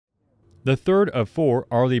The third of 4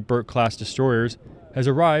 Arleigh Burke-class destroyers has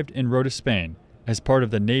arrived in Rota, Spain, as part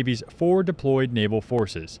of the Navy's 4 deployed naval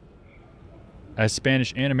forces. As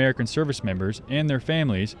Spanish and American service members and their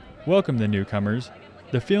families welcomed the newcomers,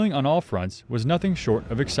 the feeling on all fronts was nothing short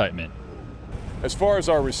of excitement. As far as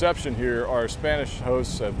our reception here, our Spanish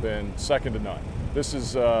hosts have been second to none. This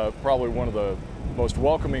is probably one of the most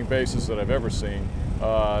welcoming bases that I've ever seen.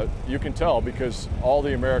 You can tell because all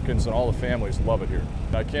the Americans and all the families love it here.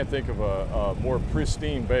 I can't think of a more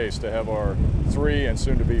pristine base to have our 3 and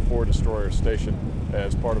soon to be 4 destroyers stationed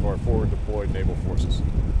as part of our forward deployed naval forces.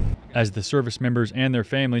 As the service members and their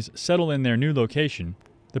families settle in their new location,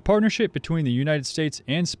 the partnership between the United States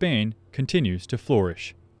and Spain continues to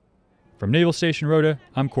flourish. From Naval Station Rota,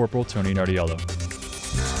 I'm Corporal Tony Nardiello.